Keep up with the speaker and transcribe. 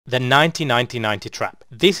the 90-90-90 trap.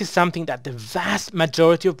 This is something that the vast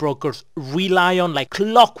majority of brokers rely on like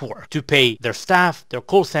clockwork to pay their staff, their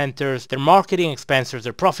call centers, their marketing expenses,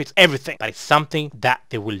 their profits, everything. But it's something that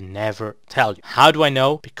they will never tell you. How do I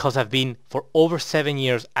know? Because I've been for over 7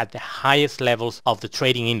 years at the highest levels of the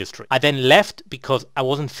trading industry. I then left because I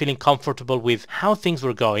wasn't feeling comfortable with how things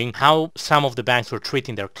were going, how some of the banks were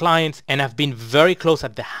treating their clients, and I've been very close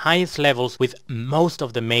at the highest levels with most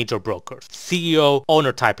of the major brokers, CEO,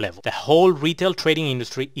 owner type level. The whole retail trading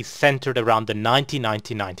industry is centered around the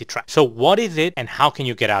 90-90-90 trap. So what is it and how can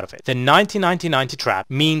you get out of it? The 90-90-90 trap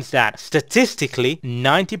means that statistically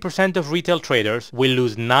 90% of retail traders will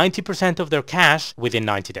lose 90% of their cash within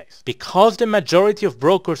 90 days. Because the majority of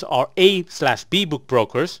brokers are A/B book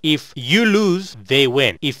brokers, if you lose, they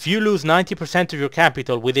win. If you lose 90% of your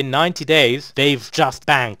capital within 90 days, they've just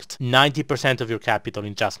banked 90% of your capital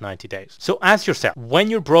in just 90 days. So ask yourself, when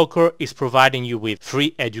your broker is providing you with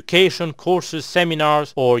free education, courses,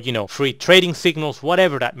 seminars, or free trading signals,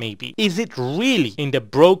 whatever that may be, is it really in the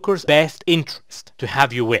broker's best interest to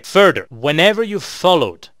have you win? Further, whenever you've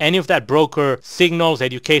followed any of that broker signals,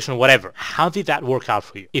 education, whatever, how did that work out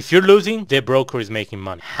for you? If you're losing, the broker is making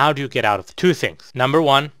money. How do you get out of it? Two things. Number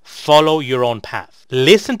one, follow your own path.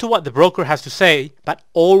 Listen to what the broker has to say, but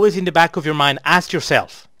always in the back of your mind, ask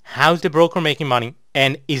yourself, how's the broker making money?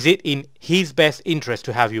 And is it in his best interest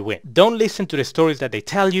to have you win? Don't listen to the stories that they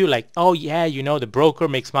tell you like, oh yeah, the broker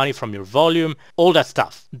makes money from your volume, all that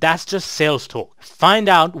stuff. That's just sales talk. Find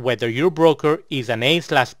out whether your broker is an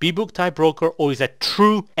A/B book type broker or is a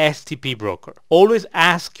true STP broker. Always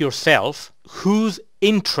ask yourself, whose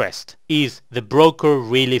interest is the broker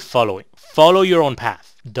really following? Follow your own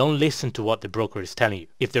path. Don't listen to what the broker is telling you.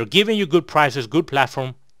 If they're giving you good prices, good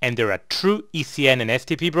platform, and they're a true ECN and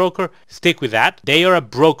STP broker, stick with that. They are a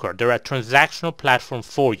broker. They're a transactional platform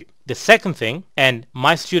for you. The second thing, and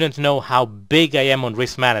my students know how big I am on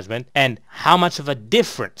risk management and how much of a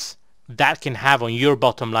difference that can have on your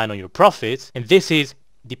bottom line, on your profits, and this is,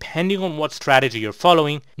 depending on what strategy you're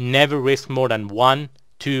following, never risk more than 1,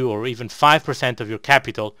 2, or even 5% of your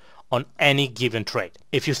capital on any given trade.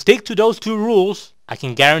 If you stick to those two rules, I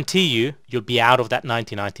can guarantee you'll be out of that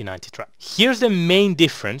 90-90-90 trap. Here's the main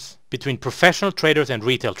difference between professional traders and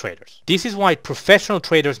retail traders. This is why professional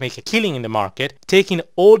traders make a killing in the market, taking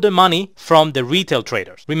all the money from the retail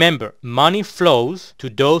traders. Remember, money flows to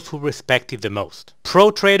those who respect it the most. Pro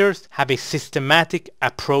traders have a systematic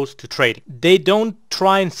approach to trading. They don't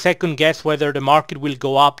try and second guess whether the market will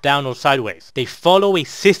go up, down, or sideways. They follow a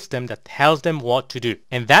system that tells them what to do.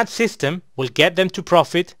 And that system will get them to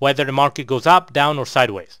profit whether the market goes up, down, or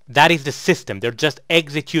sideways. That is the system. They're just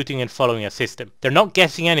executing and following a system. They're not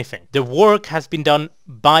guessing anything. The work has been done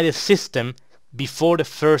by the system before the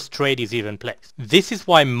first trade is even placed. This is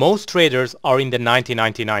why most traders are in the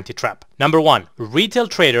 90-90-90 trap. Number one, retail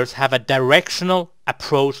traders have a directional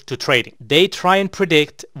approach to trading. They try and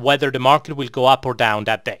predict whether the market will go up or down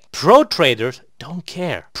that day. Pro traders don't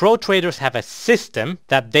care. Pro traders have a system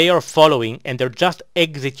that they are following and they're just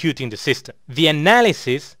executing the system. The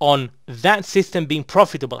analysis on that system being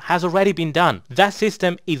profitable has already been done. That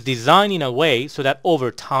system is designed in a way so that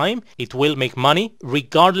over time it will make money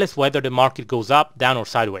regardless whether the market goes up, down, or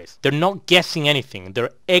sideways. They're not guessing anything.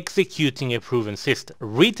 They're executing a proven system.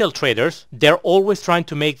 Retail traders, they're always trying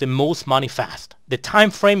to make the most money fast. The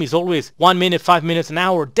time frame is always 1 minute, 5 minutes, an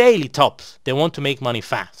hour, daily tops. They want to make money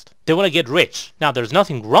fast. They want to get rich. Now, there's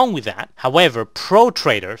nothing wrong with that. However, pro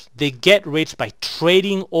traders, they get rich by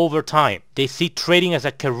trading over time. They see trading as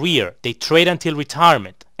a career. They trade until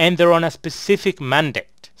retirement. And they're on a specific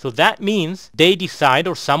mandate. So that means they decide,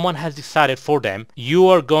 or someone has decided for them, you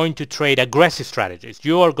are going to trade aggressive strategies.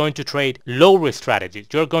 You are going to trade low risk strategies.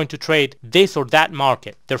 You're going to trade this or that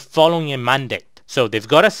market. They're following a mandate. So they've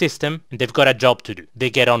got a system and they've got a job to do. They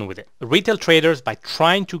get on with it. Retail traders, by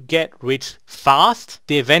trying to get rich fast,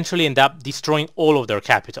 they eventually end up destroying all of their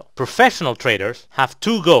capital. Professional traders have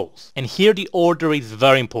two goals. And here the order is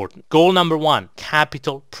very important. Goal number one,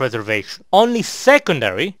 capital preservation. Only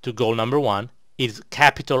secondary to goal number one is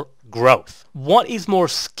capital growth. What is more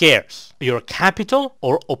scarce, your capital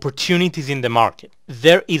or opportunities in the market?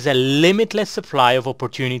 There is a limitless supply of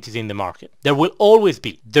opportunities in the market. There will always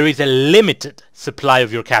be. There is a limited supply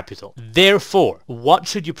of your capital. Therefore, what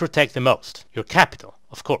should you protect the most? Your capital,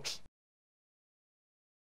 of course.